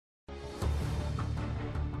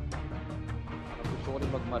ko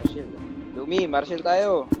rin mag-Marshall. Lumi, Marshall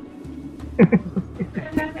tayo.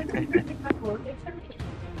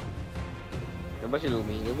 Diba si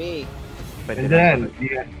Lumi? Lumi. Ayan.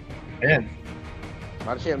 Ayan.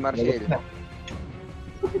 Marshall.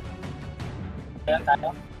 Ayan tayo?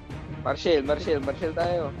 Marshall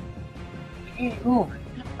tayo.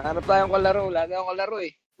 Hanap tayong kalaro. Wala na akong kalaro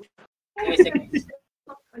eh.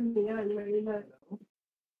 Ano yan?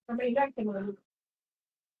 Sabay lang sa mga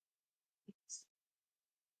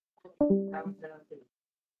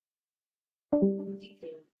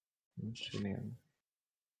sino yan?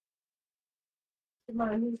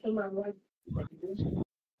 Sumawag.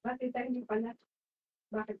 Bakit tayo hindi pala?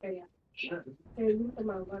 Bakit kaya? Kaya yung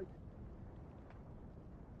sumawag.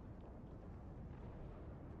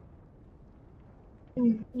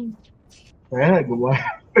 Gumawa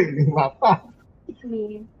yung mapa. Gusto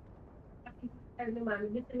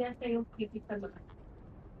niya siya yung pipit sa mga.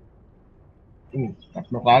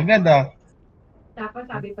 Tatlo agad ah. Tapos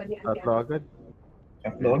sabi pa ni Tatlo agad?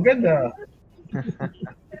 Tatlo agad ah.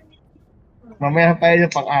 Mamaya pa yung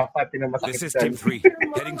pang-apat. This is Team 3,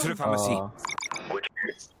 heading to the pharmacy.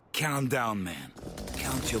 Calm down, man.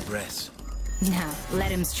 Count your breaths. Now,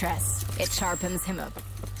 let him stress. It sharpens him up.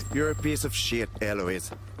 You're a piece of shit,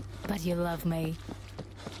 Eloise. But you love me.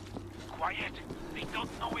 Quiet. They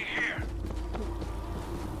don't know we're here.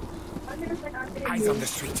 Eyes on the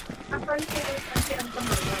street.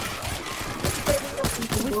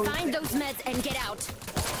 We find those meds and get out.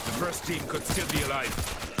 The first team could still be alive.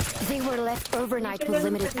 They were left overnight with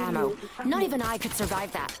limited ammo. Not even I could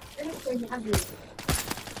survive that.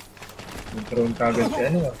 Nagkaroon kagad si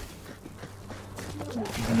ano ah.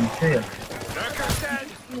 Ganun siya ah.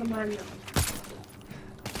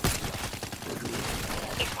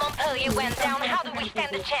 If Montpellier went down, how do we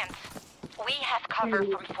stand a chance? We have cover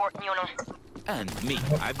from Fort Nuno. And me.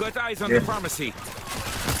 I've got eyes on the pharmacy.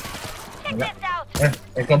 Check this out.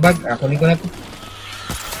 Ikaw bag. Kunin ko na ito.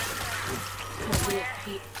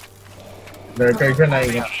 Lurker dyan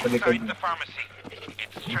ay ingat sa likod.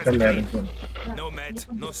 Ito meron dyan. No meds,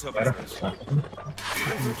 no survivors.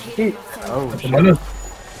 Tumalun.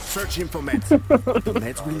 Searching for meds. The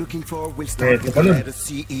meds we're looking for will start with the letter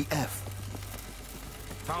CEF.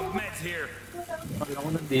 Found meds here.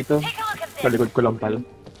 Ako nandito. Sa likod ko lang pala.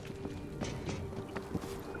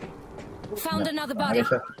 Found another body.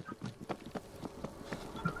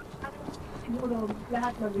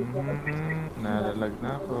 Nalalag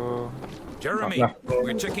na ako. Jeremy,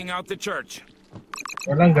 we're checking out the church.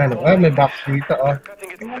 Walang gano'n. May box dito oh.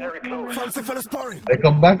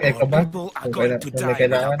 Ikaw bag. People are going to die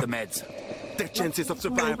without the meds. The chances of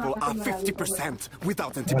survival are 50%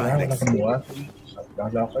 without Wala antibiotics. kamuha.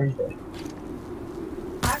 Gala kayo.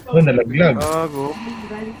 Nalaglag. Gago.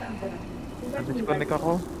 Disconnect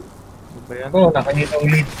ako. Ano ba yan? Nakakita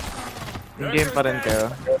ulit. In-game pa rin kayo?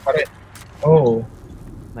 Oo.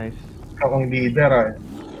 Nice. Ikaw ang leader ah.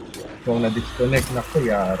 Kung na-disconnect na ko,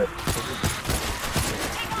 yari.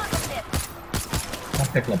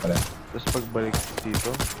 Check na pala. Tapos pagbalik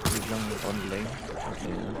dito, biglang online.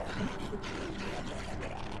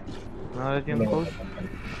 Nakalat yung code?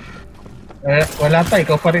 Wala pa.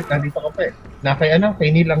 Ikaw pa rin. Nandito ka pa eh.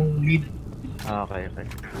 Kay Neil ang lead. Okay.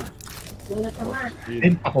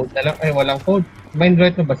 Neil, pa-code na lang. Walang code. Mind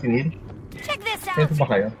right na ba si Neil? Check this out. Sento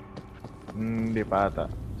ba kayo? Hindi pa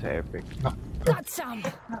ata. Sa Epic. Got some.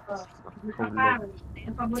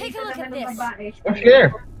 Take a look at this. Oh,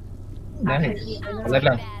 share! Nice. Wala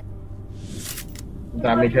lang.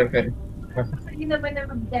 Damager ka rin. Hindi naman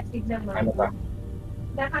ang objective naman. Ano ba?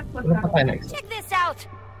 Dapat Wala pa tayo na isa. Check this out.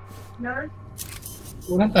 No?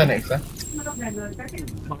 Wala tayo na isa.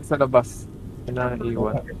 Maka sa labas.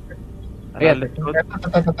 Iwan. Ayan, let's go.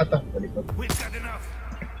 We've got enough.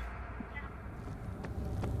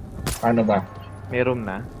 Ano ba? May room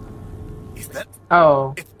na. Is that?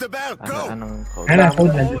 Oo. It's the bell. Go! Anong code?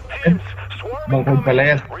 Code nandito. Bang code pala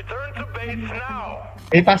yan.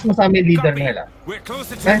 Pass mo sa amin leader nila. We're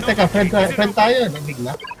closer to Teka, friend tayo. Nabig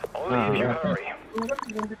na.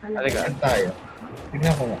 Halika. Friend tayo.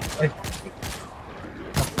 Tignan ko nga. Ay.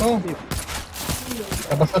 Ako.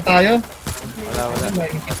 Labas na tayo. Wala.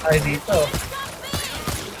 Maingit tayo dito.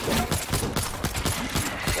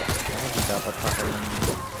 Dapat pa kayong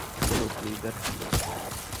group leader.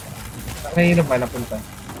 Ngayon ba napunta?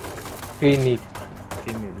 Kay Neil.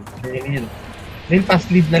 Neil, pass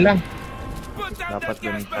lead na lang. Dapat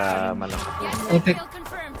dun sa malaki. Okay.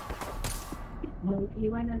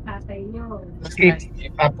 Iwan ang tatay nyo. Escape.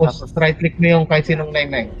 Tapos right click mo yung kahit sinong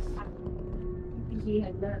 99.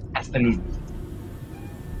 Pigihan na. Pass the lead.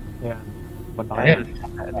 Yeah. Punta Ayan.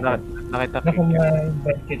 kayo. Nakita Ano kung ko.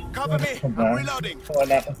 bakit Cover me. I'm reloading.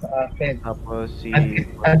 wala ka sa akin? Tapos si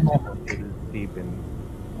Ano? Steven.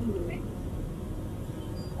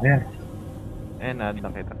 Ayan. Eh,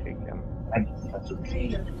 nakita kay Cam.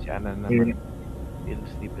 Si Ana naman. Ayun.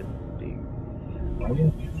 Steven.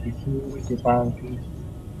 Ayun. Si Punky.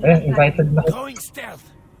 Invited na. Going stealth.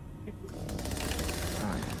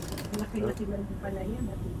 Laki-laki lang pala yan.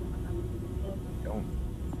 Yung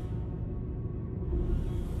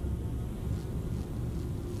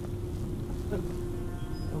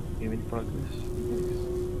game in progress.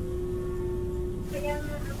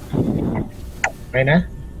 Okay na?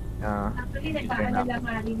 Actually, nagpaalala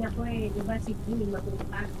nga rin ako eh. Di ba si Jimmy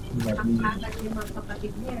mabuka? Ang akat yung mga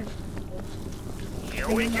kapatid niya. Here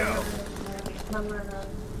we go. Mga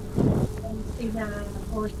sila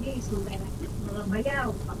 40s, mga bayaw,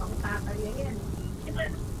 pakakutakan niya yan.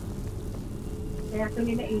 Kaya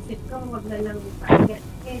tuloy naisip ko, wag na lang target.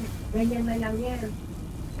 Ganyan na lang yan.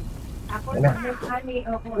 Ako, nag-honey,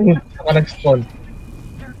 ako. Saan ka nag-spawn?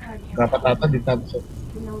 Dapat din tayo sa...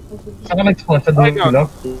 Saan ka nag-spawn? Sa dulo?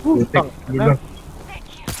 Dulo.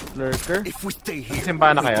 Lurker? If we stay here,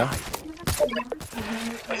 Simbahan na kayo?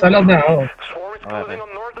 Sa loob na, oo. Okay.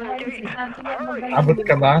 Abot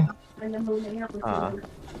ka ba? Take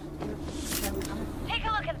a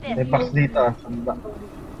look at May this. box dito ah. Sanda.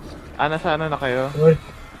 Nasa ano na kayo? Uy,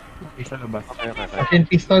 Isa na ba? Okay. asin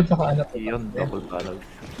pistol saka ano. Yun, double barrel.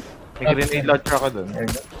 May grenade launcher ako dun.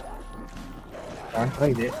 Ah,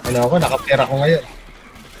 hindi. Ano ako, nakapera ko ngayon.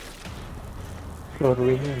 Sure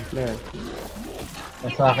win yun, player.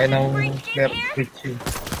 Nasa akin ng flare switching.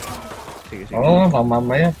 Sige. Oo,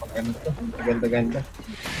 mamamaya. Pag ano to, ganda-ganda.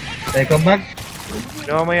 Take a bag.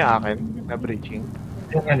 Ginawa mo yung akin, na breaching.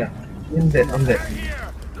 Yung ano? Hindi.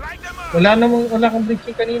 Wala kang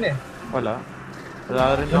breaching kanina eh. Wala. Wala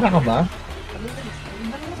rin Wala ako. ka ba?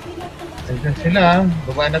 Nandiyan sila.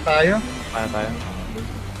 Baba na tayo. Paano tayo?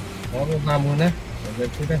 Oo, baba muna.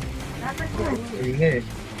 Nandiyan sila. Ingay eh.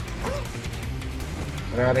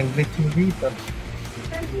 Wala rin breaching dito.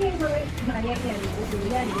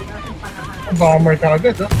 Bomber ka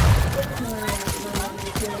agad oh.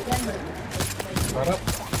 Harap.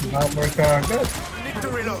 Bomber ka agad. need to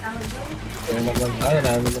reload. Kaya naman tayo.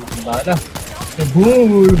 Namin naman ang bala.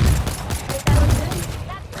 Boom!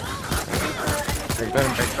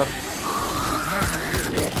 Vector.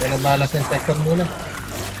 Kaya na bala sa sector muna.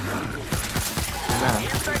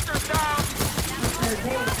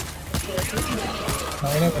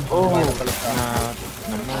 Kaya na. Oh, Bala pala sa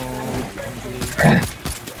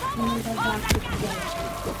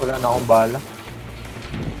wala na akong bala.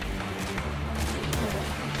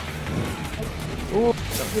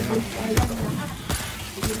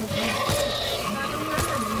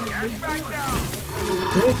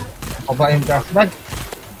 Ako ba yung gas bag?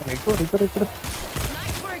 Ito.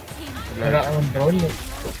 Wala ang drone eh.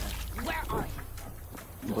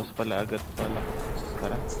 Boss pala agad pala.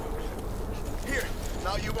 Tara. Here.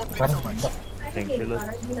 Now you won't bleed Parang so much. Thank you, Lord.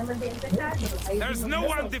 There's no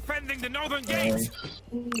one defending the northern gate.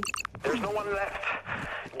 There's no one left.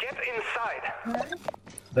 Get inside.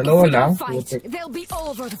 dalawa lang. Fight. They'll be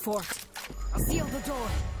all over the fort. I'll seal the door.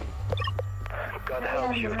 God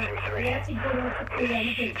help you, Team 3.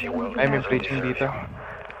 Ay, may breaching dito.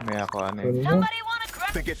 May ako ano eh. Somebody wanna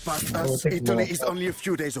grab? They get past us. Italy is only a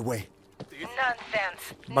few days away.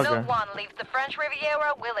 Nonsense. Baga. No one leaves the French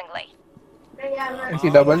Riviera willingly.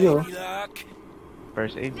 CW. Luck.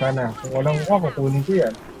 First aid. Sana. Kung walang ko, kukunin ko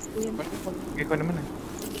yan. Okay ko naman eh.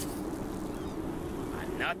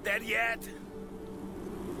 I'm not dead yet.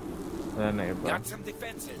 Wala na iba. Got some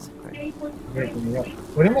defenses. Okay, kunin mo.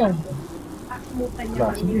 Kunin mo.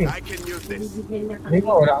 Wala, sige. I can use this. Kunin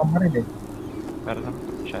mo, wala kang maril eh. Pero lang,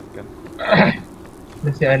 shotgun.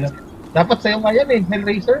 Kasi ano. Dapat sa'yo nga yan eh,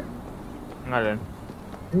 Hellraiser. Ngayon.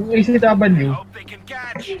 Yung ACW. Hope they can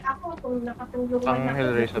catch. Pang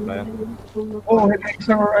Hellraiser ba yan? Oo,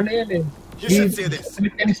 Hellraiser or ano yan eh. You should see this.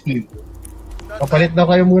 Split and Steve. Papalit daw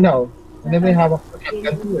kayo muna oh. Ano may hawak ko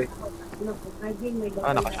shotgun ko eh.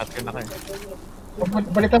 Naka-shotgun na kayo.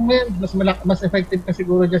 Palitan mo yan. Mas effective ka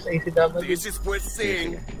siguro dyan sa ACW. This is worth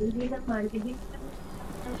seeing.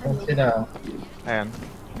 Yan sila. Ayan.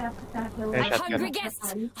 My hungry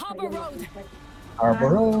guests. Harbor Road. Harbor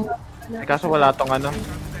Road. Eh, kaso wala tong ano.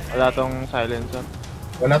 Wala tong silencer.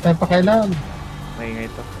 Wala tayong pakialam. Maingay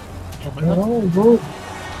to. No, go.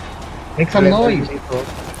 Make some noise.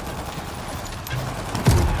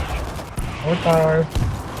 Mortar.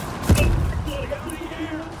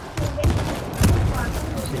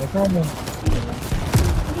 Sila ka mo.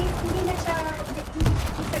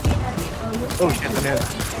 Oh shit, ano yun?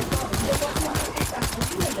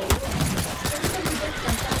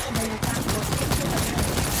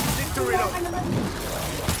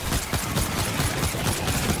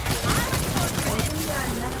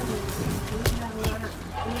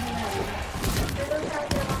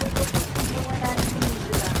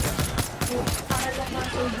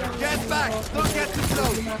 Get back! Don't get too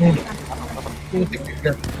close! Putik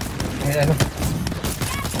bigla. Ay, ano?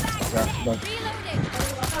 Flashback.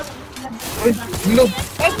 Uy, reload!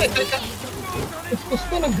 Ay, teka!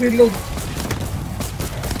 Gusto nag-reload.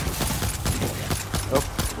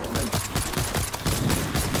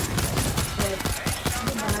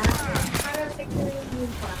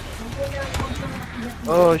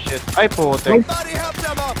 Oh shit. Ay, putik. Somebody help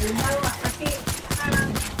them up!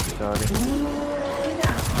 Sorry.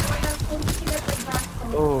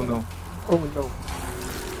 Oh no. Oh no.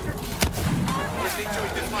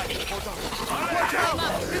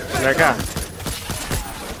 Leka.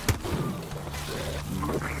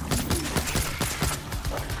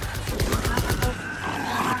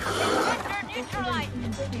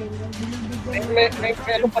 May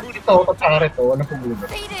ano pa dito, tatare to, walang problema.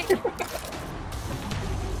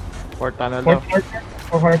 Fort tunnel daw.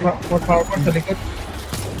 Fort power sa likod.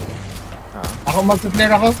 Ah. Ako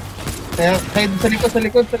mag-flare ako. Kaya sa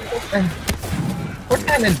likod. Eh. Fort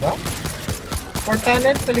tunnel ba? Fort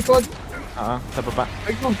tunnel sa likod. Sa baba.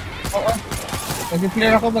 Ay ko. Oo.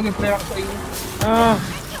 Mag-flare ako sa iyo. Ah.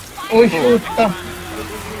 Uy, shoot ka.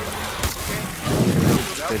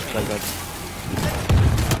 Dead agad.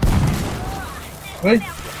 Uy,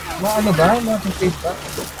 maano ba? Ma-save ba?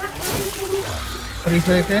 3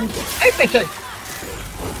 seconds. Ay, pechay!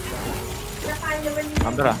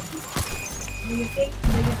 Andra.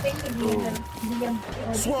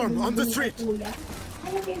 Swarm on the street!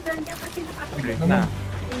 Na.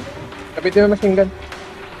 Kapitin mo machine gun.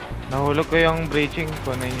 Nahulog ko yung breaching.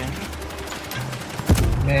 Kunin niya.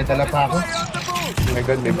 May dala pa ako. My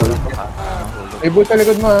god, may bala pa. May boot sa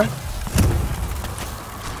likod mo ha.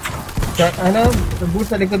 Ano?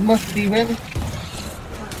 Boost sa likod mo, Steven.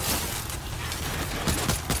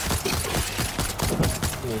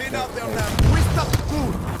 Clean out their lab! We stop the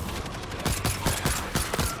food!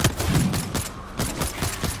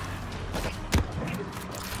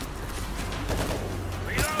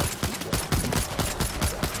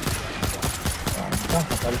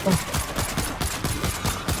 Kapal to.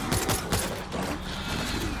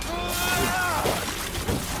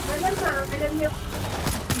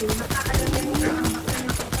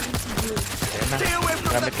 Stay away from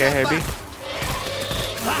Gamit the kayo heavy.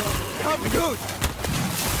 I'm good!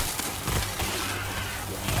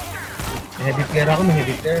 May heavy flare ako, may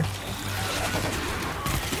heavy flare.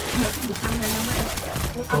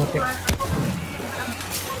 Putik.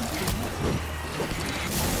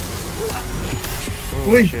 Oh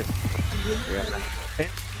Uy! shit.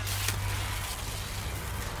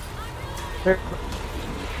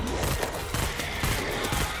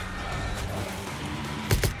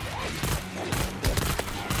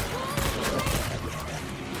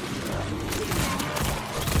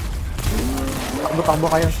 Takbo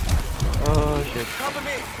kayo. Oh shit.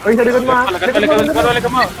 Uy, sa likod mo ha. Balik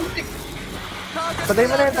mo. Patayin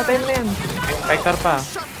mo na yan. Vector pa.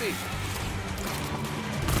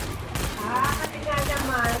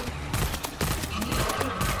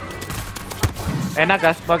 Ayan na,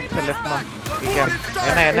 gas bag sa left mo. Ikem.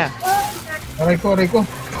 Ayan na. Aray ko.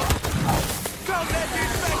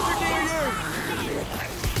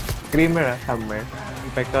 Screamer ha, somewhere.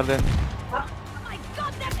 Vector din.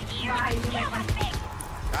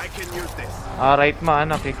 I can use this. Right mo,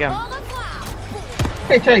 Ikem.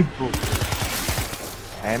 Pechay!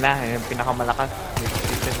 Ayan na, yung pinakamalakas.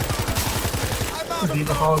 Hindi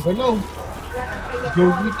na ako galaw.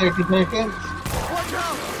 Jogi, 30 seconds.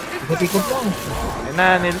 Ikot lang. Ayan na,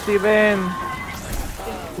 Neil Steven.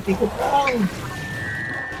 Ikot lang.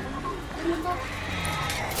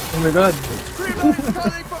 Oh my god.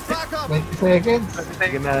 Calling for backup! 20 seconds.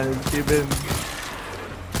 Sige na, Neil Steven.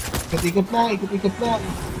 Ikot lang.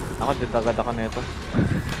 Ako, ditagad ako nito.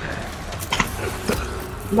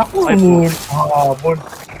 Naku! Ay, Habol.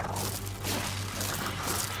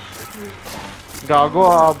 Gago,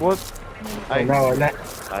 abot. Ay, Wala.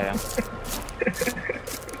 sayang.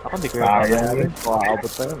 Ako, di ko yung Sayang kakayarin. yun.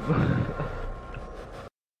 Abot pa yun.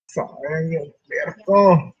 Sayang yung flare ko.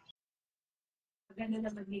 Ganun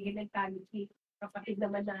na magiging nagtaliki. Kapatid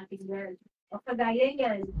naman natin yan. O kagaya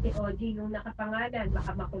yan, si OG yung nakapangalan,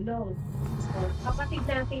 baka makulong. O, kapatid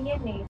natin yan eh.